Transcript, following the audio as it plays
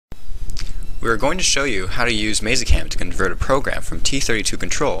We are going to show you how to use MazaCAM to convert a program from T32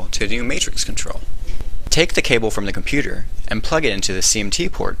 control to a new matrix control. Take the cable from the computer and plug it into the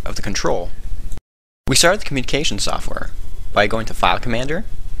CMT port of the control. We start the communication software by going to File Commander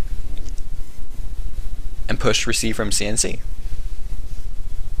and push Receive from CNC.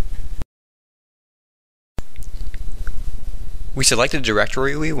 We select the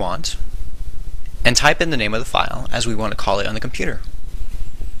directory we want and type in the name of the file as we want to call it on the computer.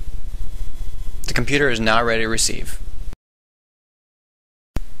 The computer is now ready to receive.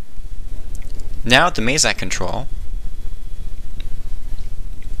 Now at the MazaCAM control,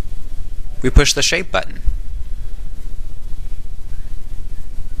 we push the Shape button.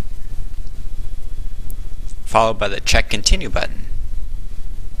 Followed by the Check Continue button.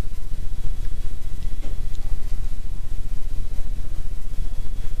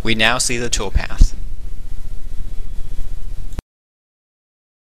 We now see the toolpath.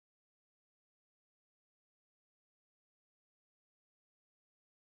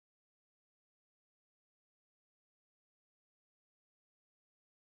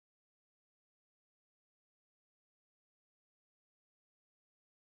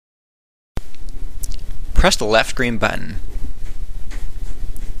 Press the left green button,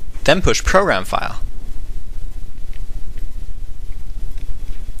 then push Program File.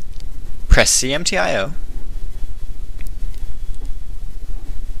 Press CMTIO,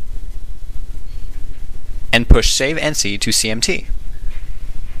 and push Save NC to CMT.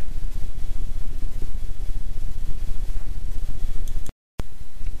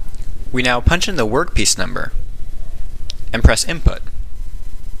 We now punch in the workpiece number and press Input.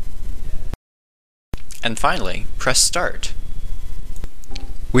 And finally, press Start.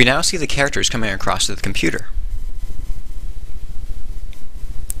 We now see the characters coming across to the computer.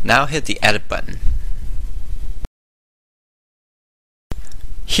 Now hit the Edit button.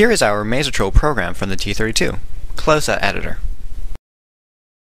 Here is our Mazatrol program from the T32. Close that editor.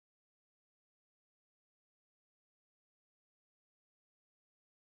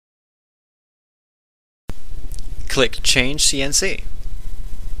 Click Change CNC.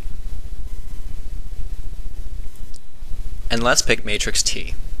 And let's pick Matrix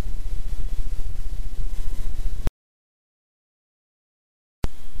T.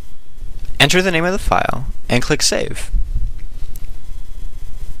 Enter the name of the file and click Save.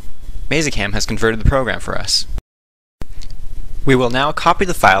 MazaCAM has converted the program for us. We will now copy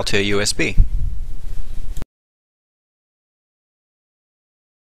the file to a USB.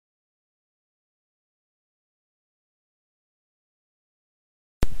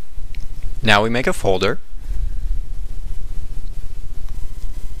 Now we make a folder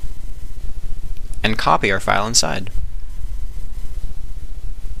and copy our file inside.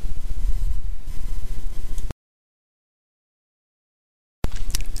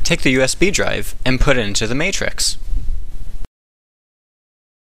 Take the USB drive and put it into the matrix.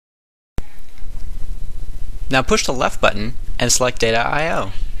 Now push the left button and select Data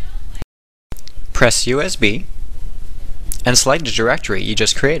I/O. Press USB and select the directory you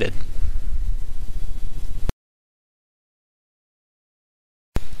just created.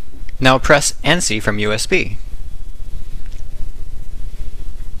 Now press NC from USB.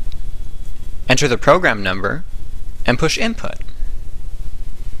 Enter the program number and push Input.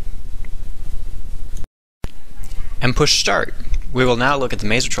 And push Start. We will now look at the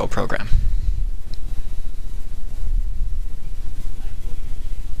Mazatrol program.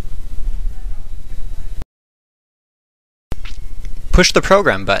 Push the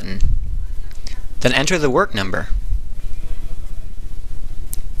Program button, then enter the work number.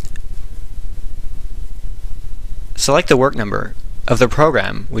 Select the work number of the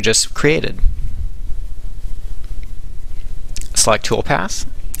program we just created. Select Toolpath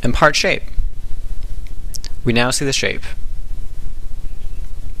and Part Shape. We now see the shape.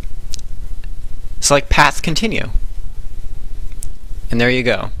 Select Path Continue. And there you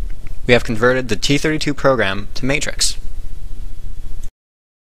go. We have converted the T32 program to Matrix.